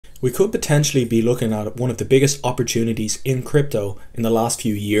We could potentially be looking at one of the biggest opportunities in crypto in the last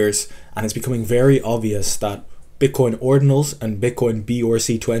few years, and it's becoming very obvious that Bitcoin Ordinals and Bitcoin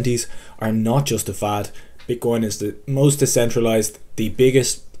BRC20s are not just a fad. Bitcoin is the most decentralized, the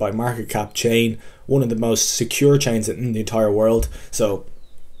biggest by market cap chain, one of the most secure chains in the entire world. So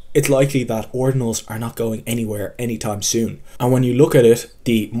it's likely that ordinals are not going anywhere anytime soon. And when you look at it,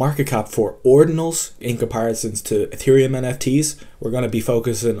 the market cap for ordinals in comparisons to Ethereum NFTs, we're going to be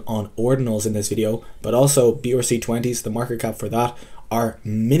focusing on ordinals in this video, but also BRC20s, the market cap for that are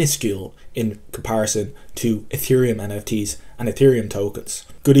minuscule in comparison to Ethereum NFTs and Ethereum tokens.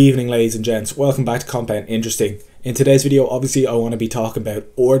 Good evening, ladies and gents. Welcome back to Compound Interesting. In today's video, obviously, I want to be talking about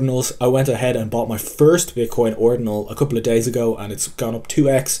ordinals. I went ahead and bought my first Bitcoin ordinal a couple of days ago, and it's gone up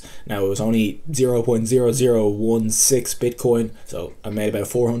 2x. Now, it was only 0.0016 Bitcoin, so I made about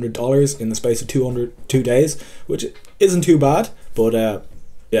 $400 in the space of 2 days, which isn't too bad. But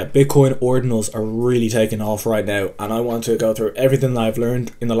yeah, Bitcoin ordinals are really taking off right now, and I want to go through everything that I've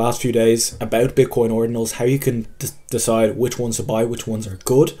learned in the last few days about Bitcoin ordinals, how you can decide which ones to buy, which ones are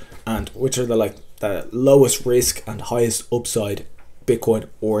good, and which are the lowest risk and highest upside Bitcoin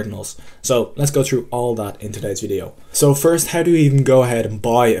ordinals. So let's go through all that in today's video. So first, how do you even go ahead and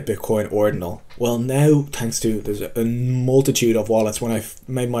buy a Bitcoin ordinal? Well, now thanks to there's a multitude of wallets. When I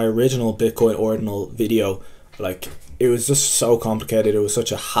made my original Bitcoin ordinal video, it was just so complicated. It was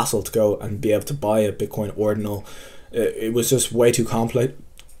such a hassle to go and be able to buy a Bitcoin ordinal. It was just way too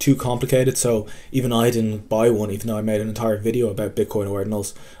complicated. So even I didn't buy one, even though I made an entire video about Bitcoin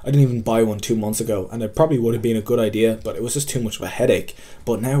ordinals. I didn't even buy one 2 months ago, and it probably would have been a good idea, but it was just too much of a headache.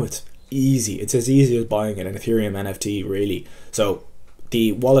 But now it's easy. It's as easy as buying an Ethereum NFT, really. So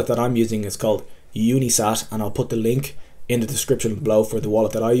the wallet that I'm using is called Unisat, and I'll put the link in the description below for the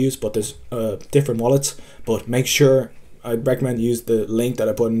wallet that I use, but there's different wallets. But make sure, I'd recommend you use the link that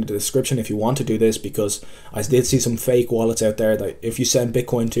I put in the description if you want to do this, because I did see some fake wallets out there that if you send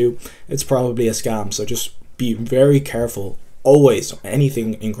Bitcoin to, it's probably a scam. So just be very careful. Always,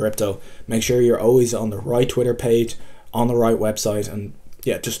 anything in crypto, make sure you're always on the right Twitter page, on the right website, and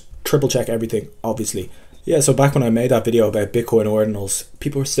yeah, just triple check everything, obviously. Yeah, so back when I made that video about Bitcoin ordinals,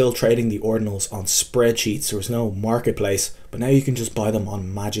 people were still trading the ordinals on spreadsheets. There was no marketplace, but now you can just buy them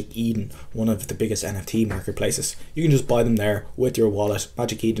on Magic Eden, one of the biggest NFT marketplaces. You can just buy them there with your wallet.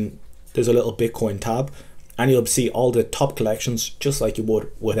 Magic Eden, there's a little Bitcoin tab, and you'll see all the top collections just like you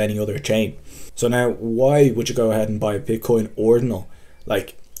would with any other chain. So now, why would you go ahead and buy a Bitcoin ordinal?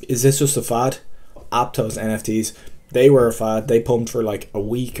 Is this just a fad? Aptos NFTs, they were a fad. They pumped for like a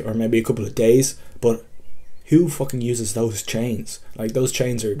week or maybe a couple of days, but who fucking uses those chains? Those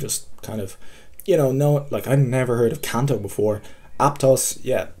chains are just kind of, I've never heard of Kanto before. Aptos,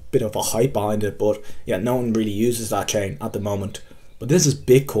 yeah, bit of a hype behind it, but yeah, no one really uses that chain at the moment. But this is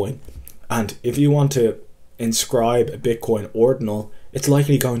Bitcoin, and if you want to inscribe a Bitcoin ordinal, it's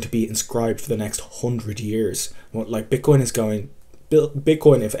likely going to be inscribed for the next 100 years. Bitcoin,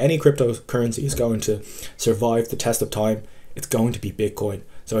 if any cryptocurrency is going to survive the test of time, it's going to be Bitcoin.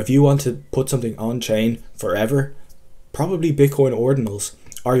 So if you want to put something on chain forever, probably Bitcoin ordinals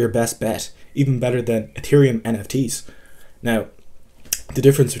are your best bet, even better than Ethereum NFTs. Now, the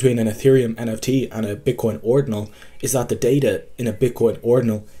difference between an Ethereum NFT and a Bitcoin ordinal is that the data in a Bitcoin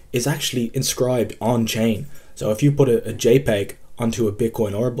ordinal is actually inscribed on chain. So if you put a JPEG onto a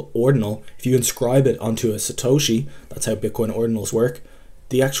Bitcoin ordinal, if you inscribe it onto a Satoshi, that's how Bitcoin ordinals work,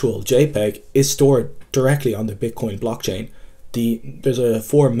 the actual JPEG is stored directly on the Bitcoin blockchain. There's a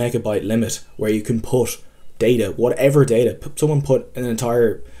 4 megabyte limit where you can put data, whatever data. Someone put an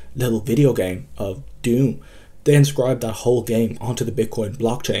entire little video game of Doom. They inscribe that whole game onto the Bitcoin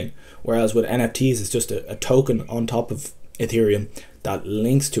blockchain. Whereas with NFTs, it's just a token on top of Ethereum that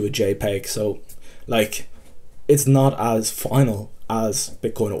links to a JPEG. So it's not as final as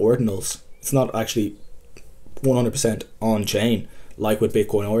Bitcoin ordinals. It's not actually 100% on chain like with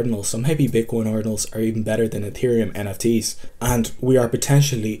Bitcoin ordinals. So maybe Bitcoin ordinals are even better than Ethereum NFTs. And we are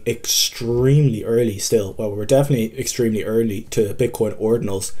potentially extremely early still. Well, we're definitely extremely early to Bitcoin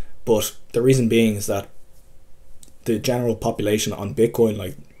ordinals, but the reason being is that the general population on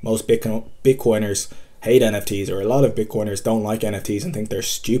Bitcoin, most Bitcoiners hate NFTs, or a lot of Bitcoiners don't like NFTs and think they're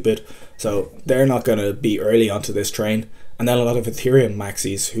stupid. So they're not going to be early onto this train. And then a lot of Ethereum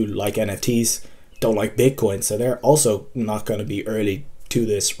maxis who like NFTs don't like Bitcoin, so they're also not going to be early to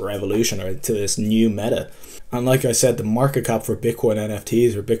this revolution or to this new meta. And like I said, the market cap for Bitcoin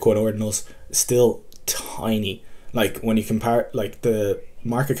NFTs or Bitcoin ordinals is still tiny. When you compare, the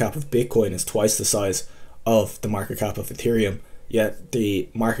market cap of Bitcoin is twice the size of the market cap of Ethereum, yet the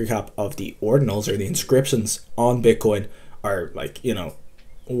market cap of the ordinals or the inscriptions on Bitcoin are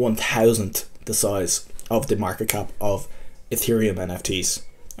 1,000th the size of the market cap of Ethereum NFTs.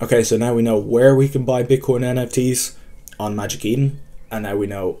 Okay, so now we know where we can buy Bitcoin NFTs on Magic Eden, and now we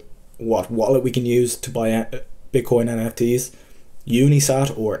know what wallet we can use to buy Bitcoin NFTs,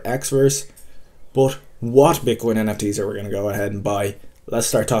 Unisat or Xverse. But what Bitcoin NFTs are we going to go ahead and buy? Let's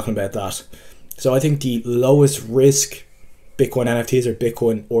start talking about that. So I think the lowest risk Bitcoin NFTs or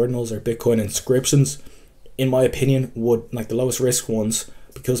Bitcoin Ordinals or Bitcoin inscriptions, in my opinion, would, like, the lowest risk ones,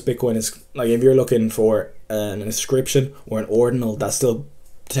 because Bitcoin is, like, if you're looking for an inscription or an ordinal that's still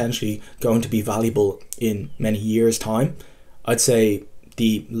potentially going to be valuable in many years' time, I'd say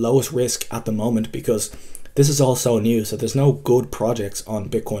the lowest risk at the moment, because this is all so new, so there's no good projects on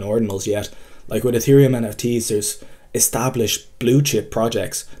Bitcoin ordinals yet. Like with Ethereum NFTs, there's established blue chip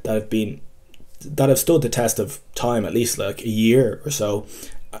projects that have stood the test of time, at least like a year or so.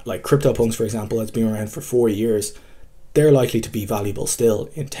 Like CryptoPunks, for example, that's been around for 4 years. They're likely to be valuable still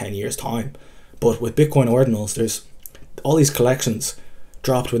in 10 years' time. But with Bitcoin ordinals, there's all these collections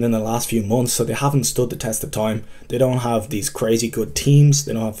dropped within the last few months, so they haven't stood the test of time. They don't have these crazy good teams,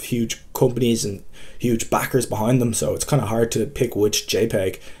 they don't have huge companies and huge backers behind them, so it's kind of hard to pick which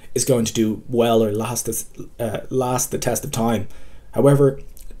JPEG is going to do well or last the test of time. However,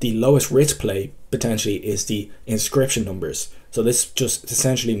 the lowest risk play potentially is the inscription numbers. So this just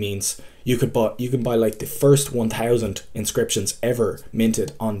essentially means you can buy like the first 1,000 inscriptions ever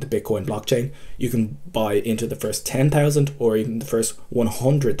minted on the Bitcoin blockchain. You can buy into the first 10,000 or even the first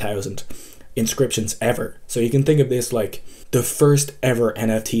 100,000 inscriptions ever. So you can think of this like the first ever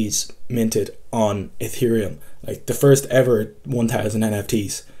NFTs minted on Ethereum, like the first ever 1,000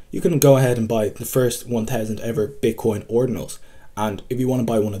 NFTs. You can go ahead and buy the first 1,000 ever Bitcoin ordinals. And if you want to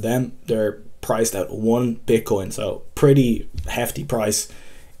buy one of them, they're priced at 1 Bitcoin, so pretty hefty price.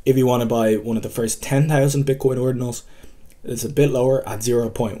 If you want to buy one of the first 10,000 Bitcoin ordinals, it's a bit lower at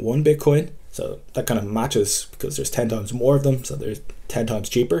 0.1 Bitcoin, so that kind of matches because there's 10 times more of them, so they're 10 times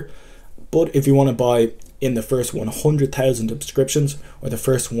cheaper. But if you want to buy in the first 100,000 inscriptions or the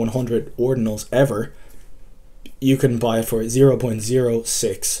first 100 ordinals ever, you can buy for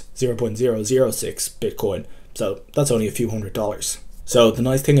 0.06 Bitcoin, so that's only a few $100s. So the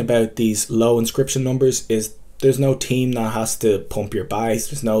nice thing about these low inscription numbers is there's no team that has to pump your bags.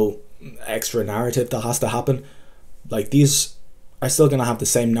 There's no extra narrative that has to happen. Like, these are still going to have the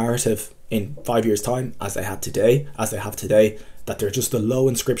same narrative in 5 years' time as they have today, that they're just the low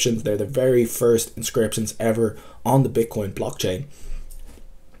inscriptions. They're the very first inscriptions ever on the Bitcoin blockchain.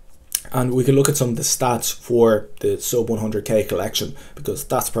 And we can look at some of the stats for the sub 100k collection, because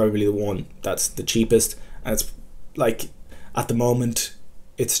that's probably the one that's the cheapest, and it's like, at the moment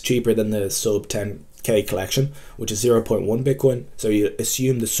it's cheaper than the sub 10k collection, which is 0.1 Bitcoin. So you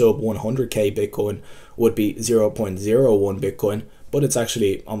assume the sub 100k Bitcoin would be 0.01 Bitcoin, but it's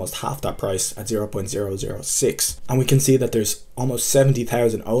actually almost half that price at 0.006. And we can see that there's almost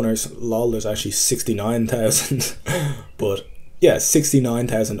 70,000 owners. Lol, there's actually 69,000 but yeah,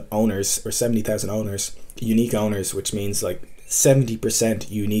 69,000 owners or 70,000 owners, unique owners, which means like 70%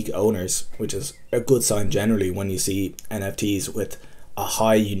 unique owners, which is a good sign generally when you see NFTs with a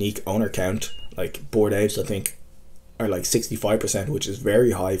high unique owner count. Like Bored Apes, I think, are like 65%, which is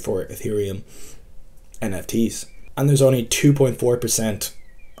very high for Ethereum NFTs. And there's only 2.4%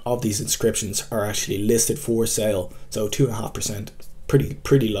 of these inscriptions are actually listed for sale, so 2.5%,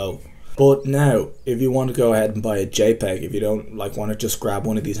 pretty low. But now, if you want to go ahead and buy a JPEG, if you don't like want to just grab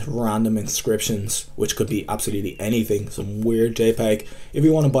one of these random inscriptions, which could be absolutely anything, some weird JPEG, if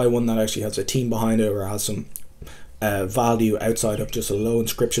you want to buy one that actually has a team behind it or has some value outside of just a low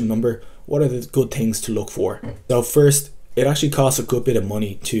inscription number, what are the good things to look for? So first, it actually costs a good bit of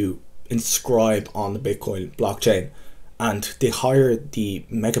money to inscribe on the Bitcoin blockchain. And the higher the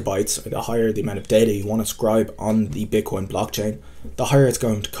megabytes, or the higher the amount of data you want to inscribe on the Bitcoin blockchain, the higher it's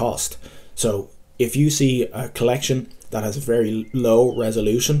going to cost. So if you see a collection that has a very low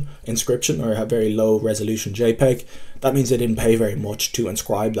resolution inscription or a very low resolution JPEG, that means they didn't pay very much to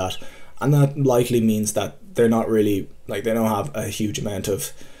inscribe that. And that likely means that they're not really, like, they don't have a huge amount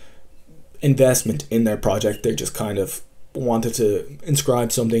of investment in their project. They just kind of wanted to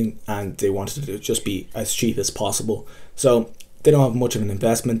inscribe something and they wanted to just be as cheap as possible. So they don't have much of an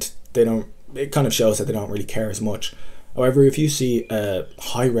investment. It kind of shows that they don't really care as much. However, if you see a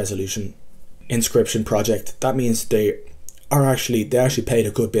high resolution inscription project, that means they actually paid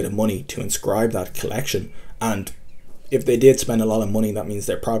a good bit of money to inscribe that collection. And if they did spend a lot of money, that means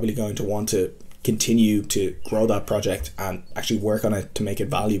they're probably going to want to continue to grow that project and actually work on it to make it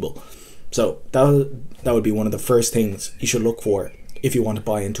valuable. So that would be one of the first things you should look for if you want to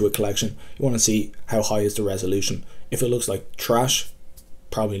buy into a collection. You want to see how high is the resolution. If it looks like trash,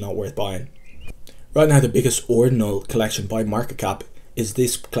 probably not worth buying. Right now, the biggest ordinal collection by market cap is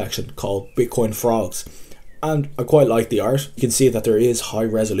this collection called Bitcoin Frogs. And I quite like the art. You can see that there is high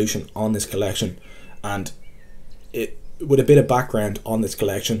resolution on this collection. And with a bit of background on this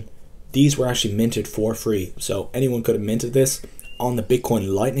collection, these were actually minted for free. So anyone could have minted this on the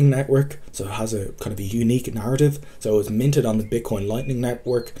Bitcoin Lightning Network. So it has a kind of a unique narrative. So it was minted on the Bitcoin Lightning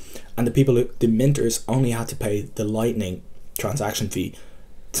Network. And the minters only had to pay the Lightning transaction fee.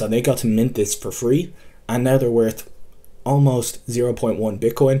 So they got to mint this for free. And now they're worth almost 0.1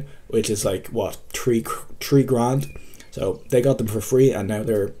 Bitcoin, which is like what, three grand. So they got them for free, and now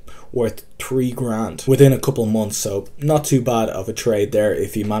they're worth 3 grand within a couple months. So not too bad of a trade there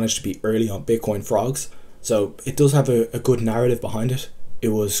if you manage to be early on Bitcoin Frogs. So it does have a good narrative behind it. It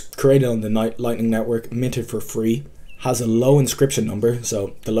was created on the Lightning Network, minted for free, has a low inscription number.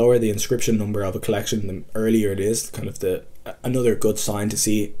 So the lower the inscription number of a collection, the earlier it is. Kind of another good sign to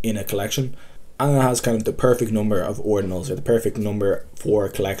see in a collection. And it has kind of the perfect number of ordinals, or the perfect number for a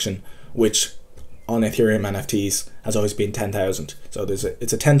collection, which on Ethereum NFTs has always been 10,000. So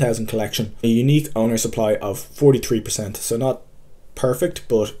it's a 10,000 collection. A unique owner supply of 43%. So not perfect,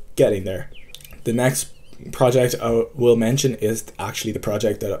 but getting there. The next project I will mention is actually the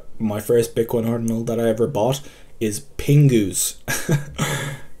project that my first Bitcoin ordinal that I ever bought is Pingu's.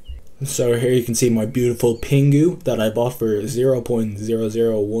 So here you can see my beautiful Pingu that I bought for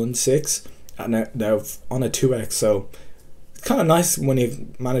 0.0016. And now on a 2x. So it's kind of nice when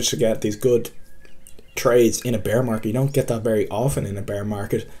you manage to get these good trades in a bear market. You don't get that very often in a bear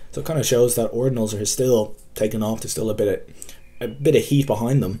market, so it kind of shows that ordinals are still taking off. There's still a bit of heat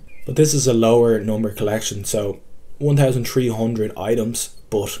behind them. But this is a lower number collection, so 1,300 items,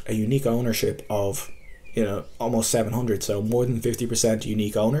 but a unique ownership of, you know, almost 700. So more than 50%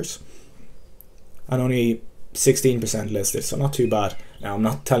 unique owners, and only 16% listed. So not too bad. Now I'm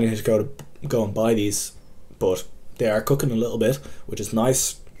not telling you to go and buy these, but they are cooking a little bit, which is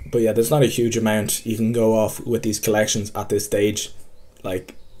nice. But yeah, there's not a huge amount you can go off with these collections at this stage.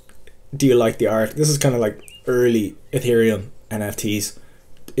 Like, do you like the art? This is kind of like early Ethereum NFTs.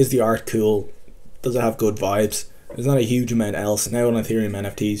 Is the art cool? Does it have good vibes? There's not a huge amount else. Now on Ethereum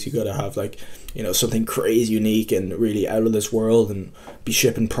NFTs, you gotta have, like, you know, something crazy unique and really out of this world, and be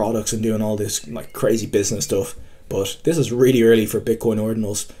shipping products and doing all this like crazy business stuff. But this is really early for Bitcoin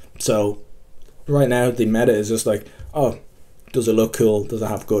ordinals. So right now the meta is just like, oh, does it look cool? Does it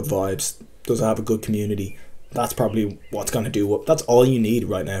have good vibes? Does it have a good community? That's probably what's going to do. That's all you need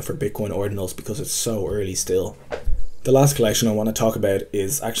right now for Bitcoin ordinals, because it's so early still. The last collection I want to talk about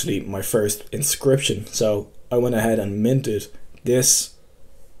is actually my first inscription. So I went ahead and minted this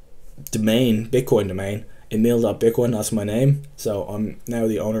domain, Bitcoin domain, Emil.bitcoin. That's my name. So I'm now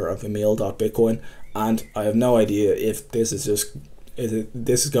the owner of Emil.bitcoin, and I have no idea if this is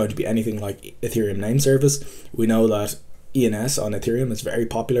going to be anything like Ethereum name service. We know that ENS on Ethereum is very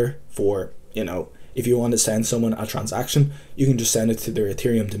popular for, you know, if you want to send someone a transaction, you can just send it to their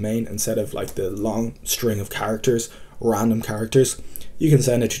Ethereum domain instead of like the long string of characters, random characters. You can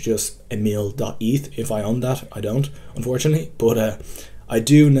send it to just emil.eth. If I own that, I don't, unfortunately, but I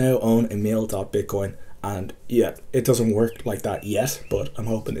do now own emil.bitcoin, and yeah, it doesn't work like that yet, but I'm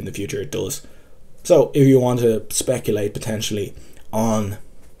hoping in the future it does. So if you want to speculate potentially on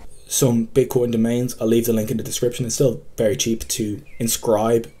some Bitcoin domains, I'll leave the link in the description. It's still very cheap to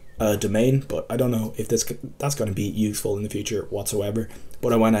inscribe a domain, but I don't know if that's going to be useful in the future whatsoever.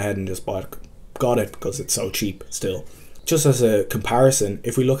 But I went ahead and just got it because it's so cheap still. Just as a comparison,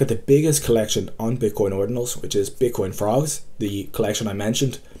 if we look at the biggest collection on Bitcoin ordinals, which is Bitcoin Frogs, the collection I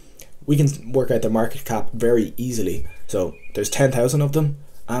mentioned, we can work out the market cap very easily. So there's 10,000 of them,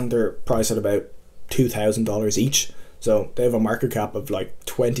 and they're priced at about $2,000 each. So they have a market cap of like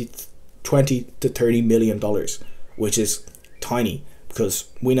 $20 to $30 million, which is tiny, because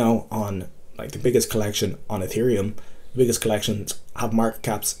we know on like the biggest collection on Ethereum, the biggest collections have market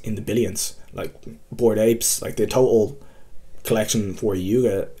caps in the billions. Like Bored Apes, like the total collection for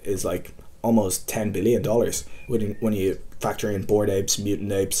Yuga is like almost $10 billion when you factor in Bored Apes,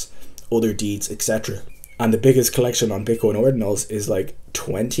 Mutant Apes, other deeds, etc. And the biggest collection on Bitcoin ordinals is like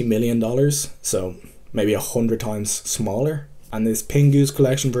 $20 million, so maybe 100 times smaller. And this Pingu's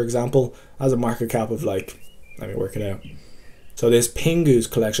collection, for example, has a market cap of like, let me work it out. So this Pingu's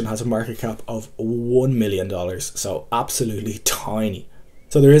collection has a market cap of $1 million, so absolutely tiny.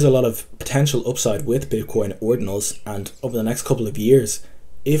 So there is a lot of potential upside with Bitcoin ordinals, and over the next couple of years,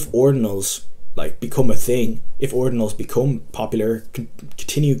 if ordinals like become a thing, if ordinals become popular,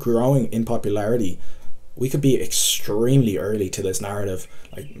 continue growing in popularity, we could be extremely early to this narrative.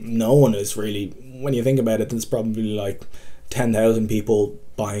 Like, no one is really, when you think about it, there's probably like 10,000 people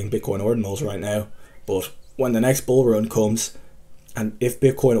buying Bitcoin ordinals right now. But when the next bull run comes, and if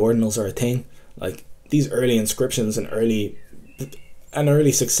Bitcoin ordinals are a thing, like these early inscriptions and early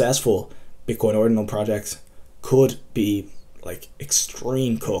successful Bitcoin ordinal projects could be like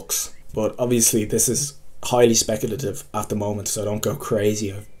extreme cooks. But obviously this is highly speculative at the moment, so don't go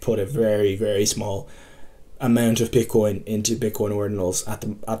crazy. I've put a very, very small amount of Bitcoin into Bitcoin ordinals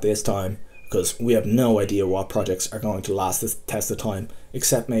at this time, because we have no idea what projects are going to last this test of time,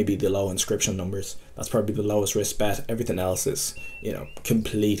 except maybe the low inscription numbers. That's probably the lowest risk bet. Everything else is, you know,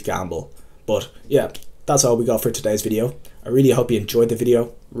 complete gamble. But yeah, that's all we got for today's video. I really hope you enjoyed the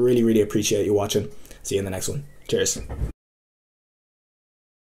video. Really, really appreciate you watching. See you in the next one. Cheers.